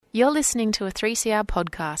You're listening to a 3CR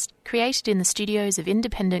podcast created in the studios of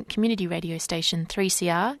independent community radio station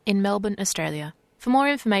 3CR in Melbourne, Australia. For more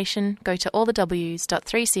information, go to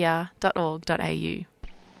allthews.3cr.org.au.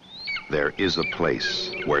 There is a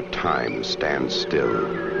place where time stands still,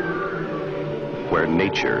 where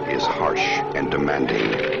nature is harsh and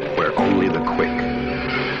demanding, where only the quick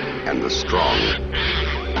and the strong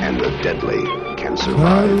and the deadly can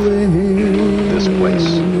survive. This place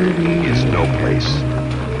is no place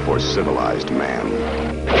for civilized man.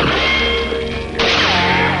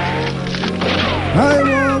 I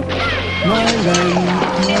want my land.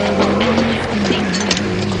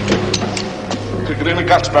 Kick it in the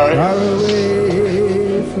guts, Barry. Far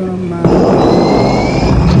away from my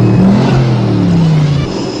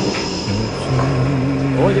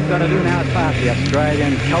All you've got to do now is pass the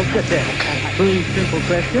Australian culture test. 3 simple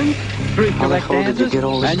questions, 3 correct answers,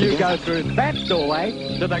 and you go through that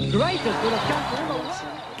doorway to the greatest little country in the world.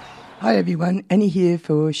 Hi everyone, Annie here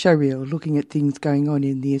for Showreel, looking at things going on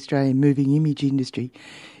in the Australian moving image industry.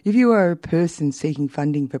 If you are a person seeking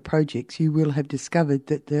funding for projects, you will have discovered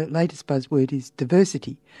that the latest buzzword is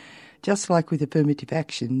diversity. Just like with affirmative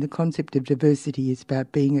action, the concept of diversity is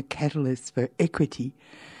about being a catalyst for equity.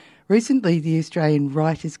 Recently, the Australian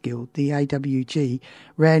Writers Guild, the AWG,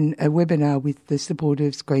 ran a webinar with the support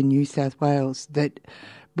of Screen New South Wales that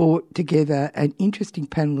brought together an interesting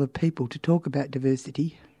panel of people to talk about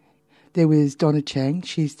diversity. There was Donna Chang,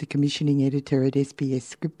 she's the commissioning editor at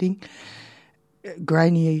SBS Scripting,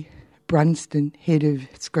 Grainne Brunston, head of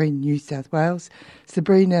Screen New South Wales,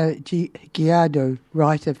 Sabrina Giardo,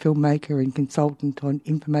 writer, filmmaker and consultant on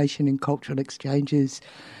information and cultural exchanges,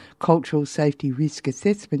 Cultural Safety Risk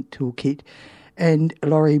Assessment Toolkit, and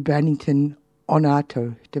Laurie Bannington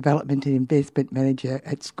Onato, Development and Investment Manager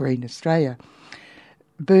at Screen Australia.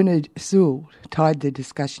 Bernard Sewell tied the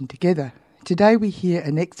discussion together. Today we hear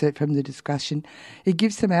an excerpt from the discussion. It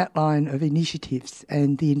gives some outline of initiatives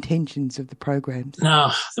and the intentions of the programs.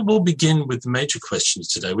 Now, we'll begin with the major questions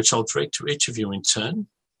today, which I'll direct to each of you in turn,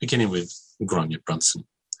 beginning with Grainne Brunston.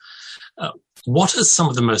 What are some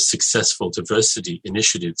of the most successful diversity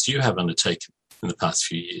initiatives you have undertaken in the past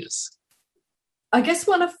few years? I guess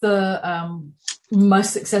one of the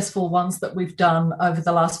most successful ones that we've done over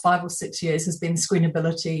the last 5 or 6 years has been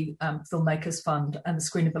Screenability Filmmakers Fund and the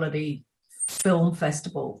Screenability Film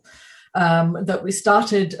Festival that we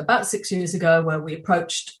started about 6 years ago, where we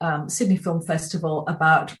approached Sydney Film Festival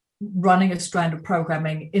about running a strand of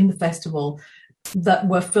programming in the festival that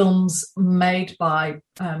were films made by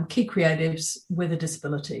key creatives with a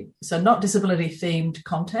disability. So not disability-themed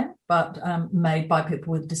content, but made by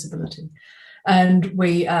people with disability. And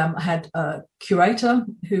we had a curator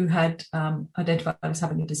who had identified as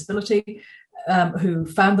having a disability, who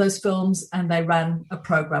found those films, and they ran a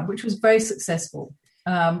program, which was very successful.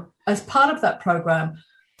 As part of that program,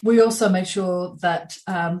 we also made sure that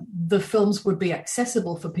the films would be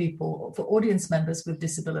accessible for people, for audience members with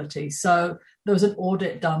disability. So there was an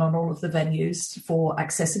audit done on all of the venues for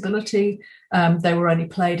accessibility. They were only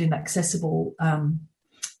played in accessible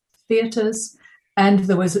theatres. And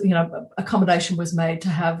there was, accommodation was made to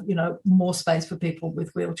have, more space for people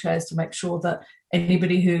with wheelchairs to make sure that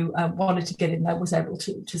anybody who wanted to get in there was able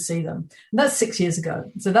to see them. And that's 6 years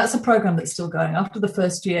ago. So that's a program that's still going. After the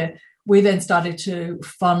first year, we then started to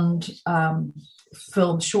fund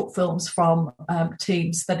short films from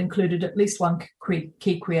teams that included at least one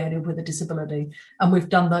key creative with a disability. And we've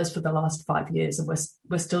done those for the last 5 years, and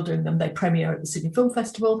we're still doing them. They premiere at the Sydney Film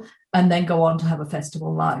Festival and then go on to have a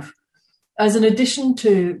festival live. As an addition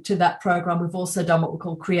to that program, we've also done what we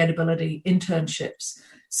call creatability internships.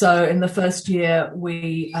 So in the first year,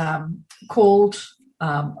 we called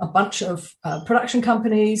a bunch of production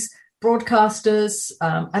companies, broadcasters,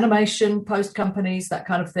 animation, post companies, that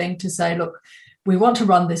kind of thing, to say, look, we want to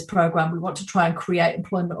run this program. We want to try and create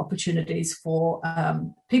employment opportunities for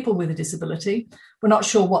people with a disability. We're not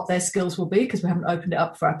sure what their skills will be because we haven't opened it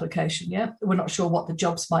up for application yet. We're not sure what the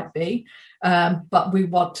jobs might be, but we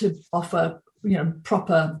want to offer,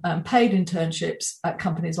 proper paid internships at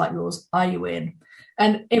companies like yours. Are you in?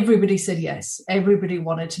 And everybody said yes. Everybody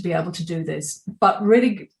wanted to be able to do this, but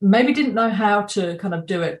really maybe didn't know how to kind of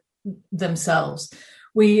do it themselves.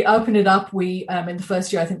 We opened it up. We, in the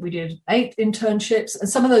first year, I think we did 8 internships, and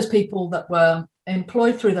some of those people that were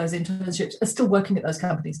employed through those internships are still working at those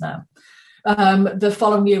companies now. The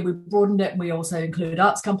following year, we broadened it, and we also include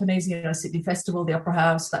arts companies, Sydney Festival, the Opera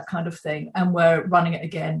House, that kind of thing. And we're running it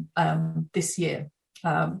again this year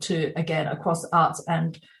across arts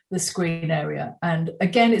and the screen area. And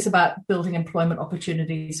again, it's about building employment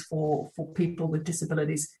opportunities for people with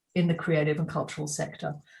disabilities in the creative and cultural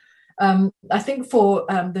sector. I think for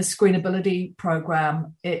the Screenability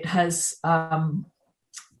program, it has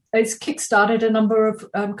it's kickstarted a number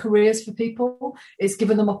of careers for people. It's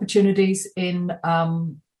given them opportunities in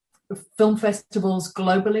film festivals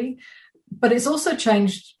globally, but it's also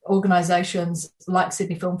changed organisations like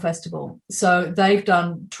Sydney Film Festival. So they've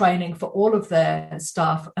done training for all of their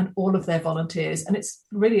staff and all of their volunteers, and it's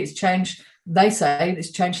changed. They say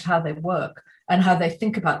it's changed how they work and how they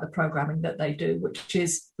think about the programming that they do, which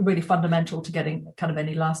is really fundamental to getting kind of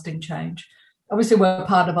any lasting change. Obviously, we're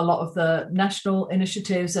part of a lot of the national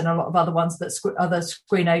initiatives and a lot of other ones that other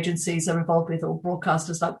screen agencies are involved with, or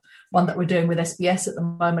broadcasters, like one that we're doing with SBS at the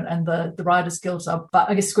moment and the Writers Guild. But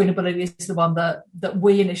I guess Screenability is the one that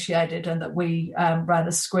we initiated and that we ran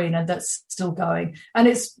as Screen, and that's still going. And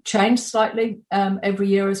it's changed slightly every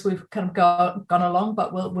year as we've kind of gone along,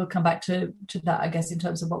 but we'll come back to that, I guess, in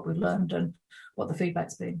terms of what we've learned and what the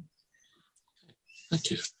feedback's been. Thank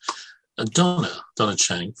you. Donna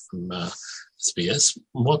Chang from SBS.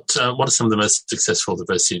 What are some of the most successful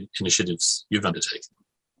diversity initiatives you've undertaken?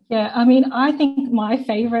 Yeah, I mean, I think my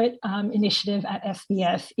favourite initiative at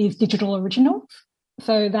SBS is Digital Originals.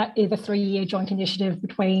 So that is a 3-year joint initiative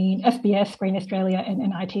between SBS, Screen Australia and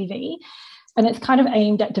NITV. And it's kind of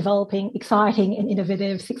aimed at developing exciting and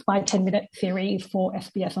innovative 6x10 minute series for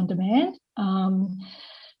SBS On Demand.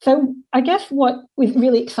 So I guess what was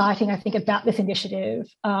really exciting, I think, about this initiative,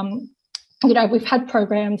 we've had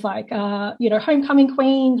programs like, Homecoming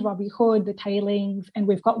Queens, Robbie Hood, The Tailings, and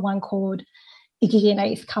we've got one called Iggy and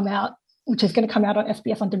Ace come out, which is going to come out on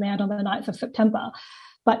SBS On Demand on the 9th of September.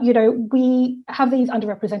 But, we have these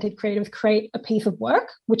underrepresented creatives create a piece of work,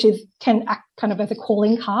 which can act kind of as a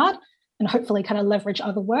calling card and hopefully kind of leverage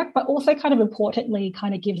other work, but also kind of importantly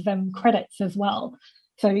kind of gives them credits as well.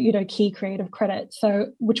 So, key creative credits,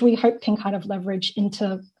 which we hope can kind of leverage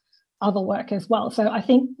into other work as well. So I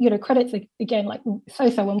think, credits are, again, like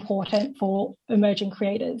so important for emerging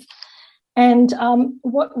creators. And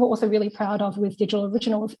what we're also really proud of with Digital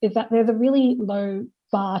Originals is that there's a really low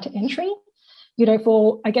bar to entry.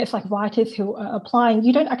 For, I guess, like writers who are applying,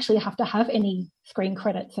 you don't actually have to have any screen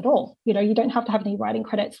credits at all. You don't have to have any writing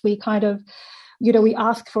credits. We kind of, we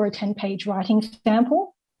ask for a 10-page writing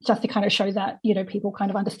sample just to kind of show that, people kind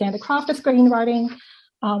of understand the craft of screenwriting.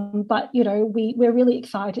 But, we're really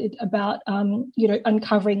excited about,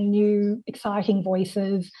 uncovering new, exciting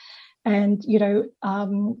voices and,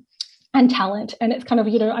 and talent. And it's kind of,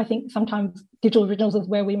 I think sometimes Digital Originals is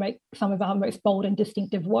where we make some of our most bold and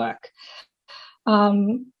distinctive work.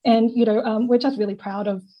 We're just really proud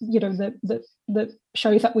of, the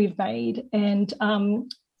shows that we've made. And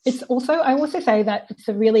it's also, I also say that it's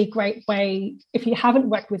a really great way, if you haven't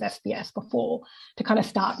worked with SBS before, to kind of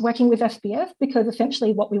start working with SBS, because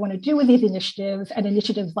essentially what we want to do with these initiatives and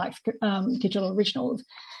initiatives like Digital Originals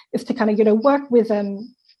is to kind of, work with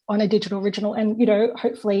them on a digital original, and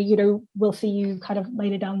hopefully we'll see you kind of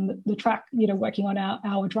later down the track working on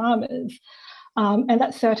our dramas, and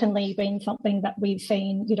that's certainly been something that we've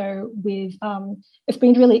seen with it's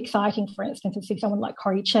been really exciting, for instance, to see someone like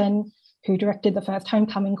Corrie Chen, who directed the first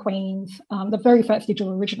Homecoming Queens, the very first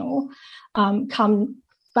digital original, come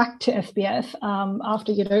back to SBS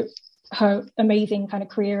after her amazing kind of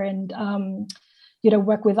career and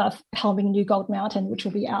work with us helming New Gold Mountain, which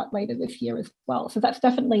will be out later this year as well. So that's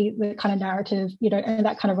definitely the kind of narrative, and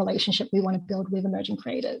that kind of relationship we want to build with emerging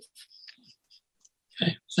creators.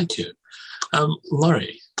 Okay, thank you.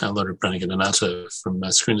 Laurie Brannigan-Donato from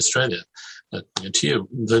Screen Australia, to you,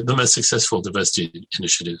 the most successful diversity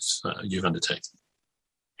initiatives you've undertaken.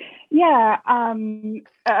 Yeah,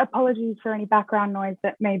 apologies for any background noise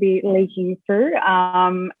that may be leaking through.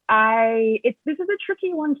 This is a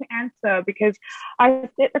tricky one to answer because I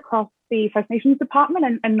sit across the First Nations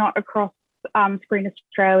department and not across Screen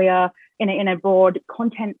Australia in a broad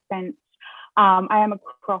content sense. I am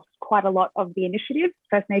across quite a lot of the initiatives.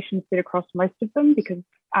 First Nations sit across most of them because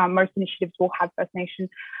most initiatives will have First Nation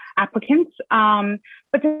applicants.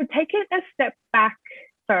 But to take it a step back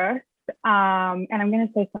first, and I'm going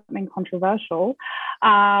to say something controversial,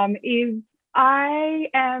 is I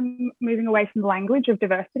am moving away from the language of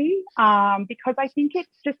diversity because I think it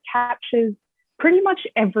just captures pretty much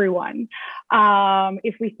everyone.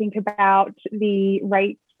 If we think about the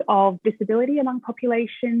rates of disability among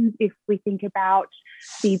populations, if we think about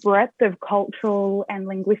the breadth of cultural and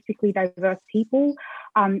linguistically diverse people,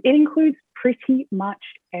 it includes pretty much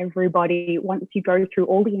everybody once you go through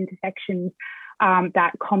all the intersections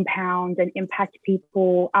that compound and impact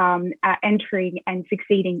people entering and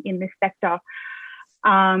succeeding in this sector.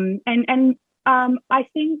 I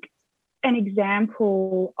think an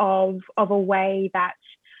example of a way that,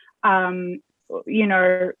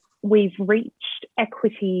 we've reached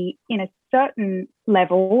equity in a certain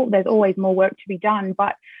level. There's always more work to be done,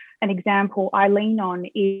 but an example I lean on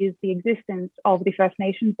is the existence of the First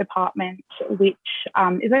Nations Department, which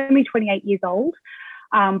is only 28 years old,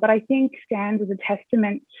 but I think stands as a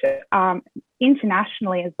testament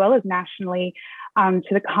internationally as well as nationally to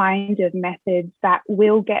the kind of methods that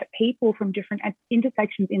will get people from different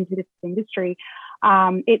intersections into this industry.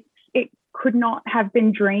 It could not have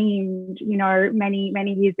been dreamed, many,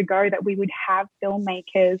 many years ago that we would have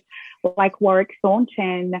filmmakers like Warwick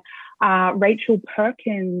Thornton, Rachel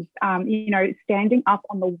Perkins, standing up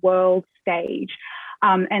on the world stage.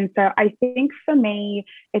 And so I think for me,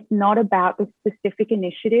 it's not about the specific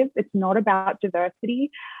initiative. It's not about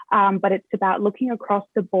diversity, but it's about looking across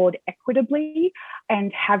the board equitably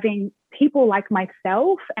and having people like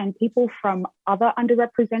myself and people from other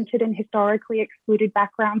underrepresented and historically excluded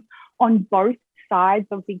backgrounds on both sides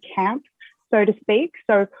of the camp, so to speak.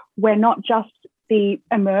 So we're not just the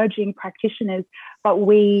emerging practitioners, but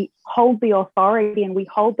we hold the authority and we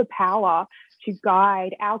hold the power to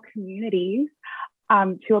guide our communities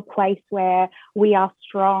to a place where we are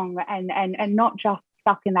strong and not just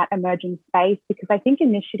stuck in that emerging space, because I think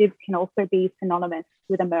initiatives can also be synonymous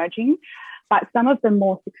with emerging. But some of the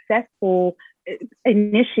more successful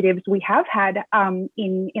initiatives we have had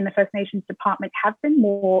in the First Nations Department have been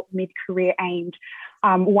more mid-career aimed.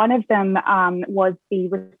 One of them was the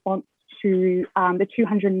response to the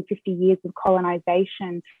 250 years of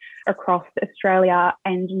colonisation across Australia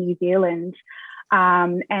and New Zealand.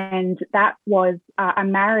 And that was a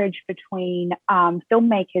marriage between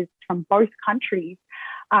filmmakers from both countries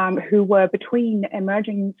who were between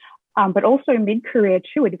emerging but also mid-career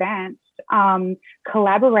to advanced,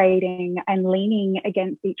 collaborating and leaning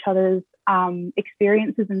against each other's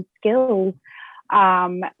experiences and skills,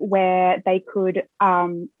 where they could,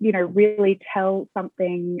 really tell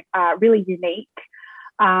something really unique.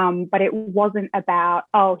 But it wasn't about,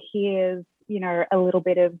 here's, a little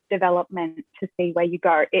bit of development to see where you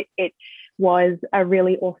go. It was a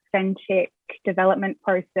really authentic development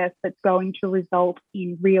process that's going to result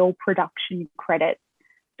in real production credits,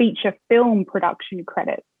 feature film production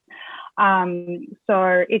credits.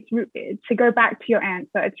 So to go back to your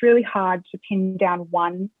answer, it's really hard to pin down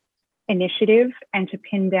one initiative and to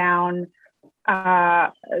pin down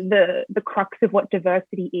the crux of what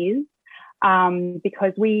diversity is.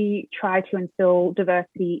 Because we try to instill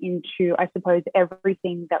diversity into, I suppose,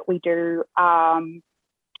 everything that we do, and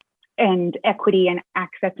equity and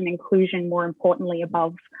access and inclusion, more importantly,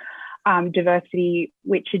 above diversity,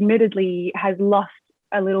 which admittedly has lost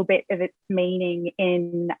a little bit of its meaning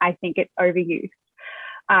in, I think, its overuse.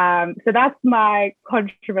 So that's my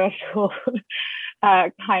controversial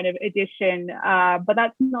kind of addition. But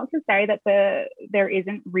that's not to say that there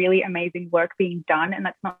isn't really amazing work being done. And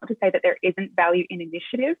that's not to say that there isn't value in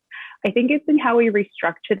initiatives. I think it's in how we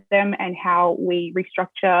restructure them and how we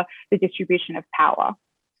restructure the distribution of power.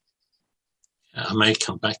 I may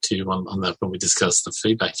come back to you on that when we discuss the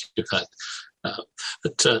feedback you've had.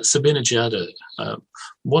 But Sabina Giada,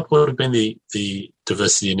 what would have been the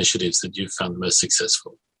diversity initiatives that you've found the most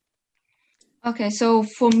successful? Okay, so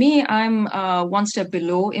for me, I'm one step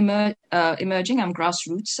below emerging. I'm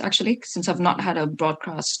grassroots, actually, since I've not had a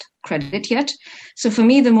broadcast credit yet. So for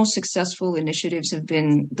me, the most successful initiatives have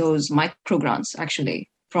been those micro grants, actually,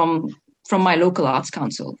 from my local arts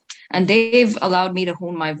council. And they've allowed me to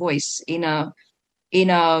hone my voice in a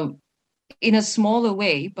smaller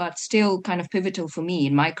way, but still kind of pivotal for me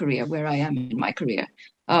in my career, where I am in my career.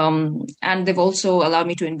 And they've also allowed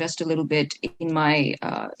me to invest a little bit in my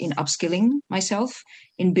in upskilling myself,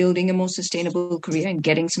 in building a more sustainable career and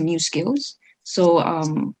getting some new skills. So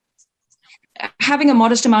having a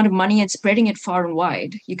modest amount of money and spreading it far and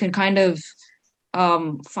wide, you can kind of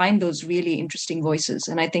find those really interesting voices.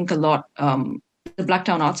 And I think a lot, the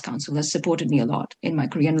Blacktown Arts Council has supported me a lot in my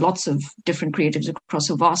career, and lots of different creatives across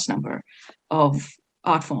a vast number of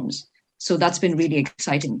art forms. So that's been really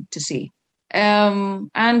exciting to see.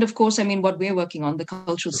 And of course, I mean, what we're working on, the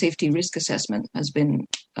cultural safety risk assessment, has been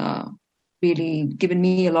really given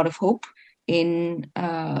me a lot of hope in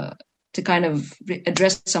to kind of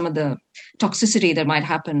address some of the toxicity that might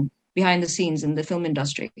happen behind the scenes in the film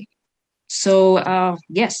industry. So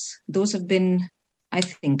yes, those have been, I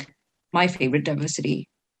think, my favorite diversity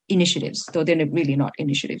initiatives, though they're really not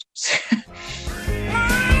initiatives.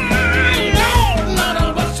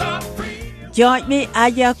 Join me,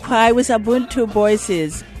 Aya Kwai, with Ubuntu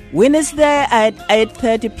Voices, Wednesday at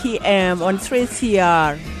 8:30 p.m. on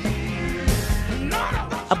 3CR.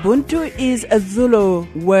 Ubuntu is a Zulu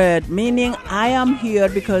word meaning I am here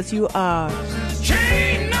because you are.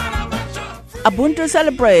 Ubuntu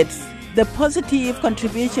celebrates the positive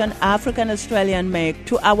contribution African Australians make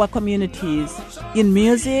to our communities in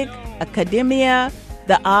music, academia,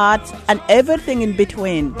 the arts, and everything in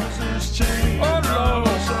between.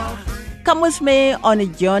 Come with me on a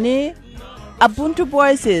journey. Ubuntu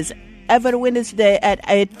Voices every Wednesday at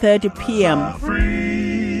 8:30 p.m.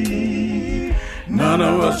 None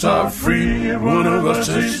of us are free. One of us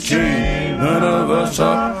is chained. None of us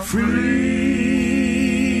are free.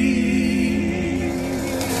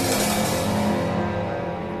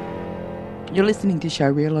 You're listening to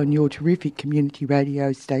Showreel on your terrific community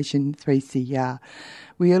radio station 3CR.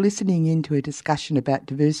 We are listening into a discussion about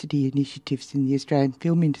diversity initiatives in the Australian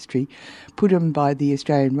film industry put on by the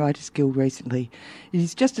Australian Writers Guild recently. It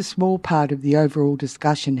is just a small part of the overall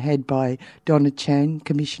discussion had by Donna Chan,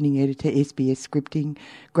 Commissioning Editor, SBS Scripting,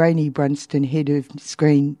 Grainey Brunston, Head of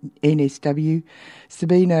Screen, NSW,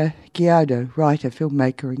 Sabina Giardo, Writer,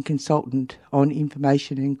 Filmmaker and Consultant on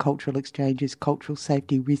Information and Cultural Exchanges Cultural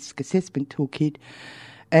Safety Risk Assessment Toolkit,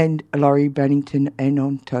 and Laurie Bannington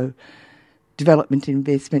Anonto, Development and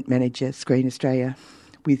Investment Manager, Screen Australia,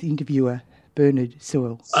 with interviewer Bernard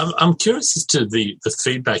Sewell. I'm curious as to the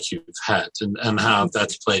feedback you've had and how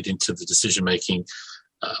that's played into the decision-making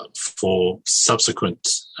for subsequent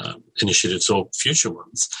initiatives or future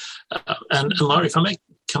ones. And Laurie, if I may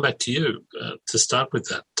come back to you to start with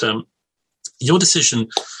that. Your decision,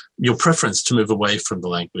 your preference to move away from the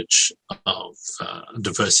language of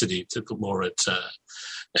diversity to look more at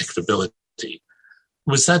equitability,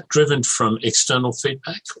 was that driven from external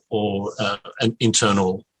feedback or an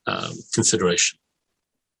internal consideration?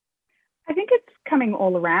 I think it's coming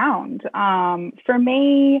all around. For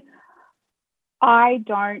me, I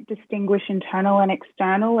don't distinguish internal and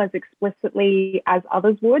external as explicitly as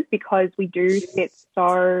others would, because we do sit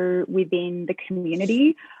so within the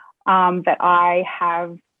community that I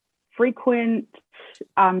have frequent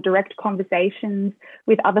direct conversations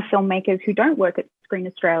with other filmmakers who don't work at Screen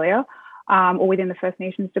Australia or within the First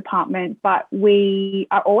Nations department, but we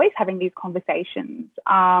are always having these conversations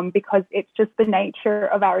because it's just the nature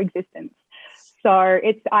of our existence. So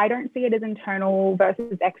I don't see it as internal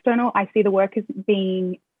versus external. I see the work as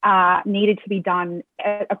being needed to be done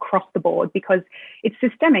across the board because it's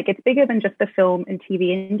systemic. It's bigger than just the film and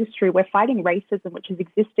TV industry. We're fighting racism, which has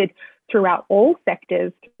existed throughout all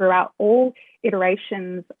sectors, throughout all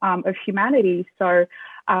iterations of humanity. So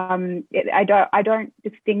I don't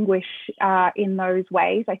distinguish in those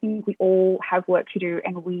ways. I think we all have work to do,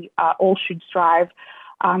 and we all should strive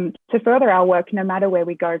to further our work no matter where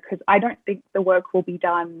we go, because I don't think the work will be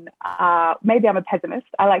done. Maybe I'm a pessimist.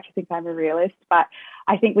 I like to think I'm a realist, but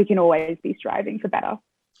I think we can always be striving for better.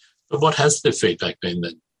 But what has the feedback been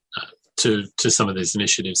then to some of these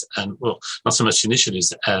initiatives, and well, not so much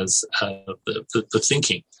initiatives as the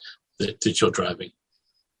thinking that you're driving?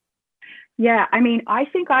 Yeah, I mean, I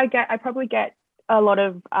think I probably get a lot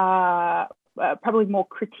of probably more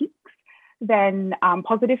critiques than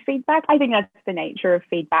positive feedback. I think that's the nature of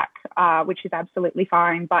feedback, which is absolutely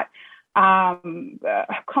fine. But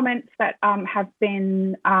comments that have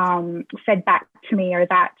been fed back to me are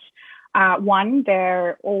that, one,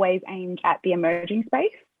 they're always aimed at the emerging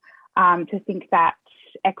space, to think that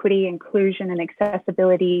equity, inclusion and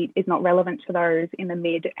accessibility is not relevant to those in the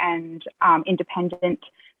mid and independent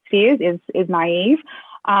spheres is naive.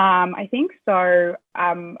 I think so.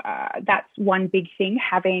 That's one big thing,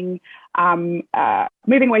 having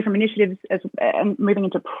moving away from initiatives and moving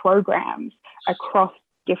into programs across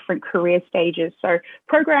different career stages. So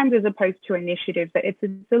programs as opposed to initiatives, it's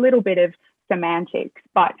a little bit of semantics,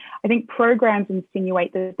 but I think programs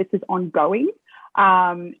insinuate that this is ongoing.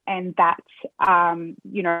 And that,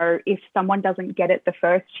 if someone doesn't get it the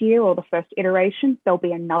first year or the first iteration, there'll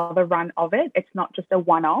be another run of it. It's not just a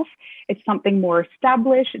one-off. It's something more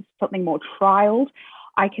established. It's something more trialed.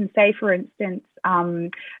 I can say, for instance,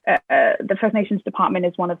 the First Nations Department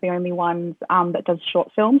is one of the only ones that does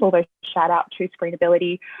short films, although shout out to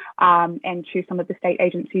Screenability and to some of the state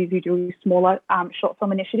agencies who do smaller short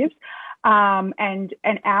film initiatives. And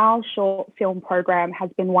our short film program has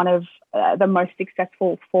been one of the most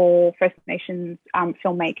successful for First Nations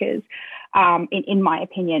filmmakers, in my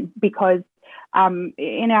opinion, because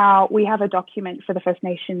we have a document for the First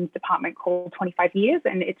Nations Department called 25 Years,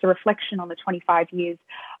 and it's a reflection on the 25 years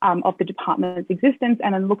of the department's existence,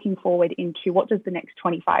 and then looking forward into what does the next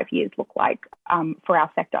 25 years look like for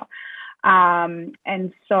our sector.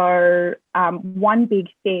 And so one big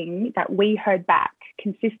thing that we heard back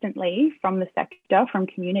consistently from the sector, from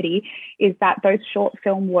community, is that those short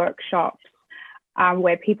film workshops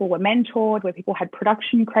where people were mentored, where people had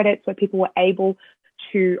production credits, where people were able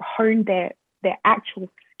to hone their actual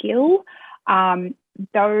skill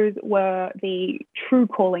Those were the true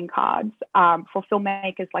calling cards for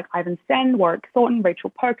filmmakers like Ivan Sen, Warwick Thornton,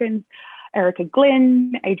 Rachel Perkins, Erica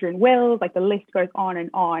Glynn, Adrian Wills, like the list goes on and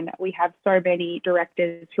on. We have so many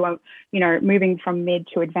directors who are, moving from mid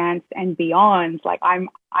to advanced and beyond. Like I'm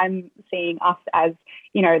seeing us as,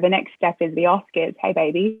 the next step is the Oscars. Hey,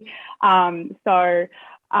 baby.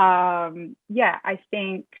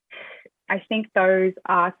 I think those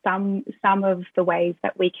are some of the ways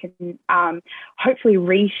that we can hopefully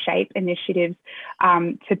reshape initiatives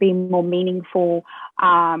to be more meaningful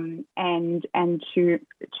and to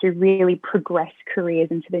really progress careers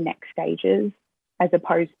into the next stages, as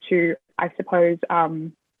opposed to, I suppose,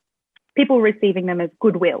 people receiving them as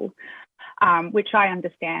goodwill, which I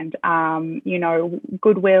understand.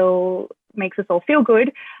 Goodwill makes us all feel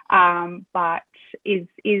good, but is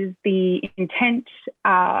the intent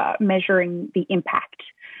measuring the impact?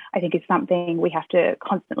 I think is something we have to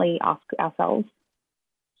constantly ask ourselves.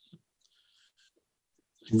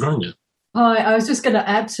 Gráinne. Hi, I was just going to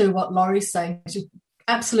add to what Laurie's saying. She's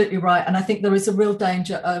absolutely right. And I think there is a real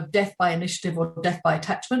danger of death by initiative or death by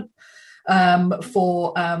attachment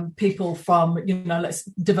for people from,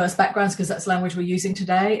 diverse backgrounds, because that's language we're using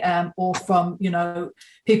today, or from,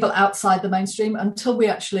 people outside the mainstream, until we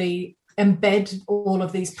actually embed all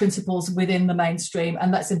of these principles within the mainstream,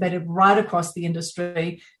 and that's embedded right across the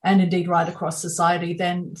industry and indeed right across society,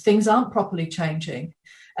 then things aren't properly changing.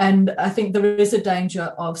 And I think there is a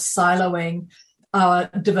danger of siloing our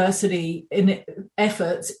diversity in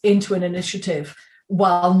efforts into an initiative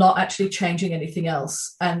while not actually changing anything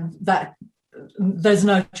else. And that there's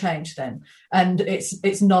no change then. And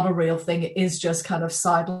it's not a real thing. It is just kind of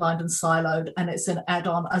sidelined and siloed, and it's an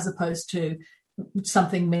add-on as opposed to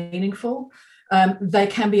something meaningful. They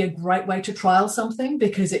can be a great way to trial something,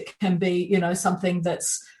 because it can be, something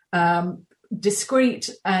that's discreet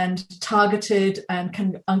and targeted and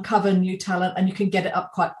can uncover new talent, and you can get it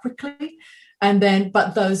up quite quickly. And then,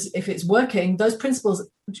 but if it's working, those principles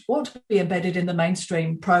ought to be embedded in the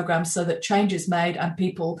mainstream program so that change is made and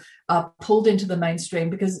people are pulled into the mainstream.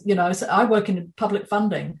 Because, so I work in public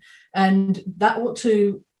funding, and that ought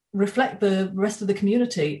to reflect the rest of the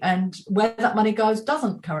community, and where that money goes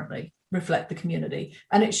doesn't currently reflect the community,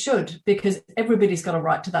 and it should, because everybody's got a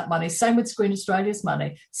right to that money. Same with Screen Australia's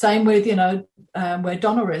money, same with where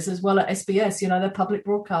Donna is as well at SBS. They're public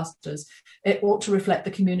broadcasters. It ought to reflect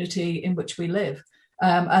the community in which we live,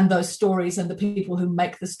 and those stories and the people who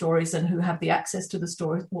make the stories and who have the access to the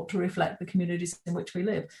stories ought to reflect the communities in which we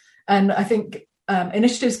live. And I think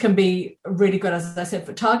initiatives can be really good, as I said,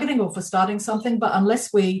 for targeting or for starting something, but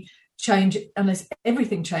unless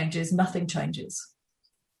everything changes, nothing changes.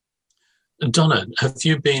 Donna, have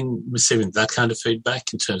you been receiving that kind of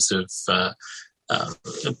feedback in terms of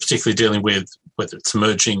particularly dealing with whether it's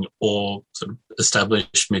emerging or sort of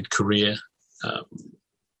established mid-career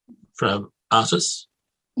for artists?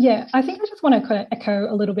 Yeah, I think I just want to kind of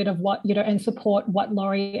echo a little bit of what, and support what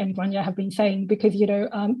Laurie and Gráinne have been saying, because,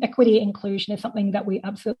 equity inclusion is something that we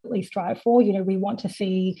absolutely strive for. We want to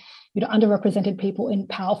see, underrepresented people in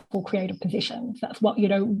powerful creative positions. That's what,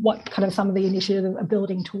 what kind of some of the initiatives are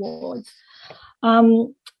building towards.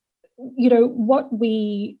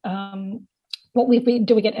 What we've been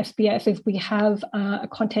doing at SBS is we have a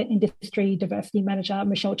content industry diversity manager,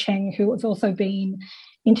 Michelle Cheng, who has also been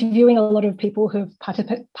interviewing a lot of people who have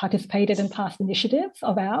participated in past initiatives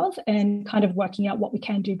of ours and kind of working out what we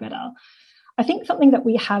can do better. I think something that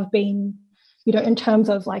we have been, in terms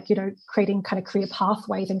of creating kind of career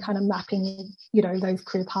pathways and kind of mapping, those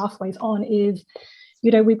career pathways on is,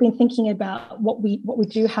 we've been thinking about what we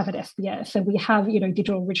do have at SBS, and we have,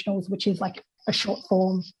 Digital Originals, which is like a short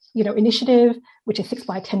form, initiative, which is 6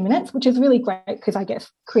 by 10 minutes, which is really great because I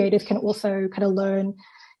guess creators can also kind of learn,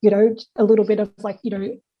 a little bit of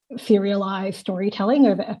serialized storytelling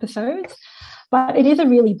over episodes. But it is a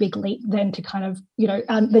really big leap then to kind of,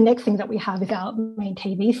 the next thing that we have is our main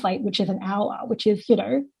TV slate, which is an hour, which is,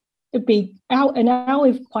 an hour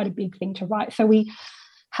is quite a big thing to write. So we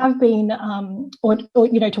have been,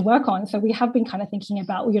 to work on. So we have been kind of thinking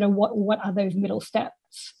about, what are those middle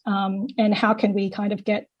steps, and how can we kind of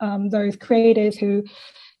get those creators who,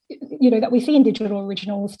 that we see in Digital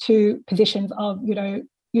Originals to positions of,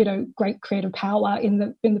 great creative power in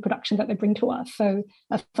the productions that they bring to us. So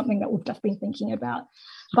that's something that we've just been thinking about.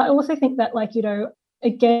 But I also think that,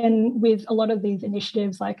 again, with a lot of these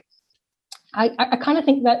initiatives, I kind of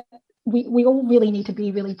think that we all really need to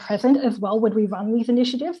be really present as well when we run these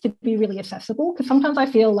initiatives, to be really accessible. Because sometimes I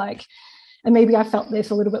feel like, and maybe I felt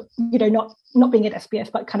this a little bit, not being at SBS,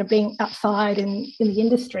 but kind of being outside in the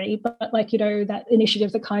industry, but that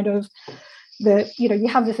initiatives are kind of, you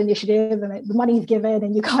have this initiative and the money is given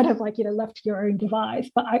and you kind of like, left to your own device.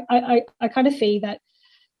 But I kind of see that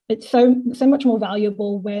it's so much more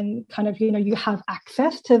valuable when kind of, you have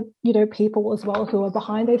access to, people as well who are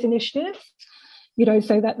behind those initiatives,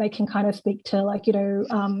 so that they can kind of speak to like,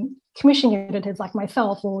 commissioning editors like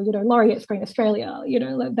myself or, Laurie at Screen Australia,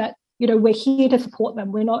 that, we're here to support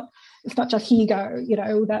them. It's not just here you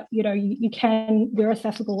go, that, we're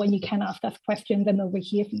accessible and you can ask us questions and we're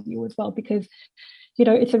here for you as well, because,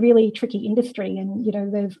 it's a really tricky industry and,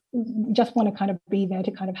 just want to kind of be there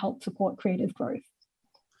to kind of help support creators' growth.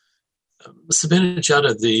 Sabina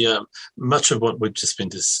Jadda, much of what we've just been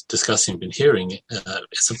discussing, been hearing,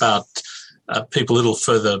 is about people a little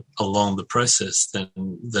further along the process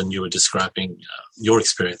than you were describing your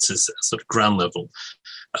experiences at sort of ground level.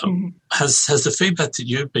 Has the feedback that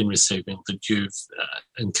you've been receiving, that you've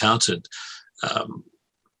encountered,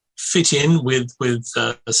 fit in with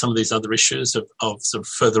some of these other issues of sort of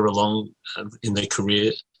further along in their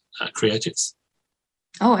career creatives?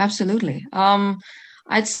 Oh, absolutely.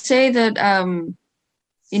 I'd say that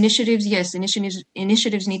initiatives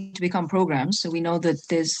need to become programs. So we know that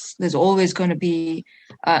there's always going to be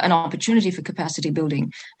an opportunity for capacity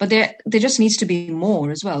building, but there just needs to be more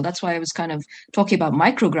as well. That's why I was kind of talking about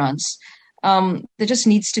micro grants. The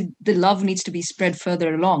love needs to be spread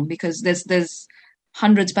further along, because there's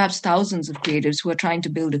hundreds, perhaps thousands of creatives who are trying to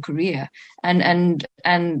build a career, and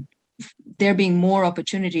there being more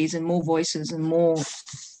opportunities and more voices and more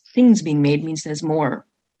things being made means there's more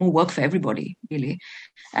work for everybody, really.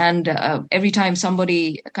 And every time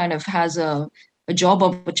somebody kind of has a job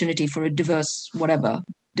opportunity for a diverse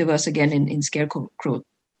again in scare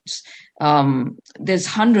quotes, there's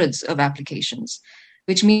hundreds of applications,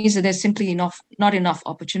 which means that there's simply not enough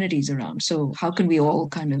opportunities around. So how can we all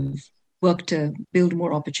kind of work to build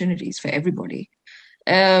more opportunities for everybody?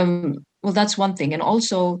 Well, that's one thing. And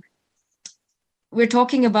also, we're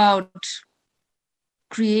talking about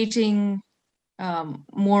creating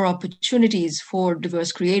more opportunities for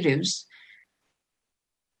diverse creatives.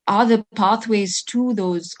 Are the pathways to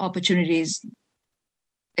those opportunities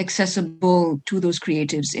accessible to those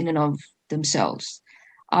creatives in and of themselves?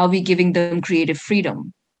 Are we giving them creative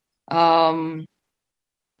freedom?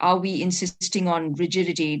 Are we insisting on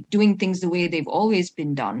rigidity, doing things the way they've always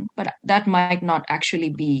been done, but that might not actually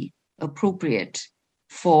be appropriate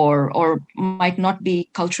for, or might not be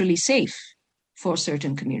culturally safe for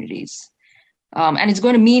certain communities? And it's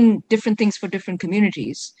going to mean different things for different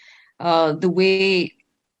communities. The way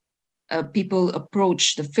people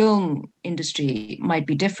approach the film industry might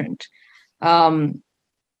be different.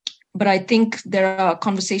 But I think there are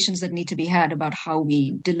conversations that need to be had about how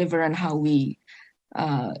we deliver and how we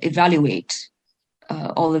evaluate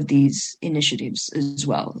all of these initiatives as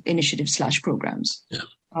well, initiatives/programs. Yeah.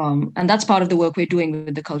 And that's part of the work we're doing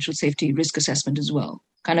with the cultural safety risk assessment as well,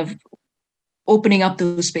 kind of opening up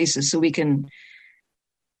those spaces so we can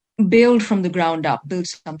build from the ground up, build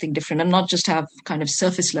something different, and not just have kind of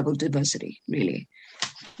surface level diversity, really.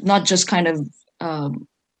 Not just kind of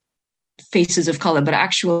faces of color, but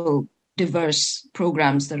actual diverse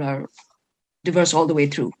programs that are diverse all the way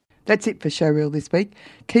through. That's it for Showreel this week.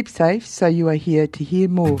 Keep safe, so you are here to hear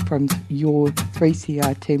more from your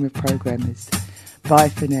 3CR team of programmers. Bye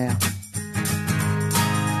for now.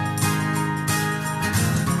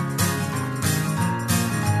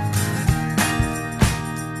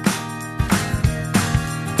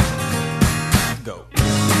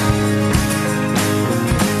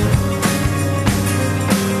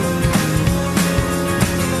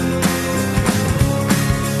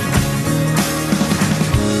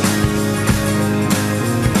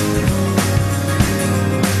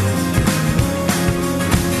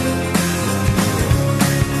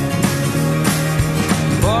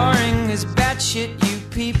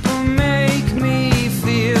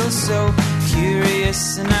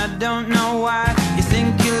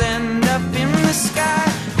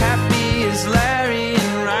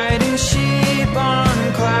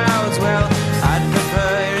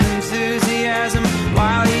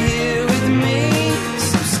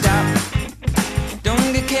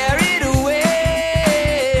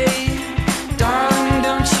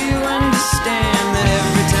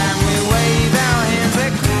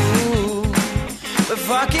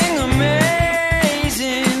 Fucking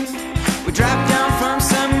amazing. We drop down from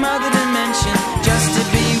some other dimension.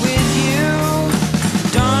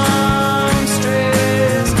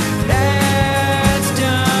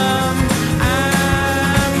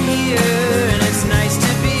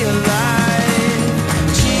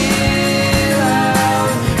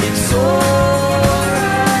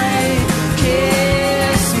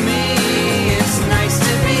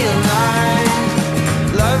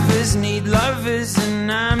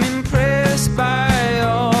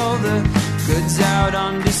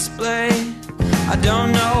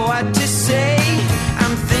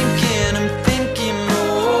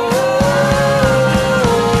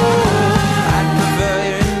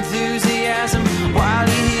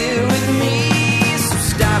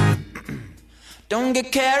 Don't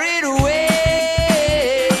get carried away.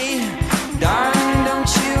 Darling,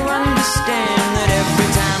 don't you understand that every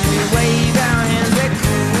time we wave our hands we're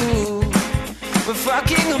cool? We're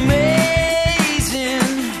fucking amazing.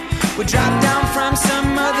 We drop down from some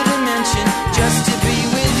other dimension just to be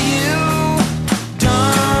with you.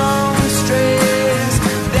 Don't stress,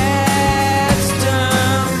 that's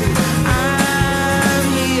dumb. I'm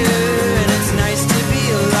here and it's nice to be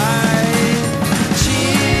alive.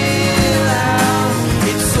 Chill out,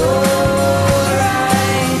 it's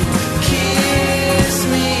alright. Kiss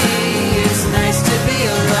me, it's nice to be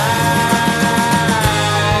alive.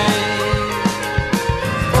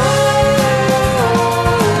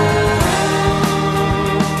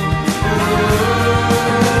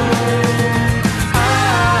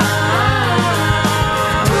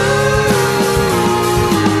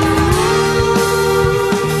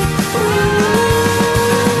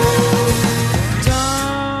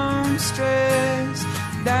 Don't stress,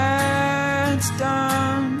 that's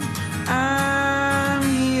dumb. I'm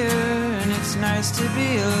here and it's nice to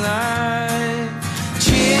be alive.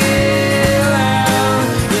 Chill out,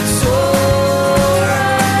 it's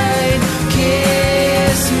alright.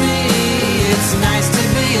 Kiss me, it's nice to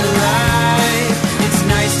be alive. It's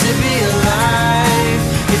nice to be alive.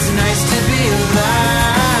 It's nice to be alive.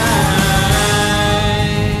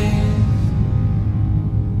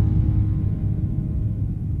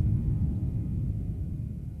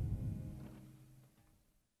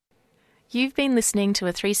 You've been listening to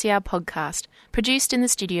a 3CR podcast produced in the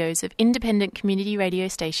studios of independent community radio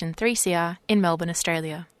station 3CR in Melbourne,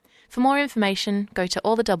 Australia. For more information, go to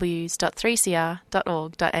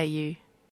allthews.3cr.org.au.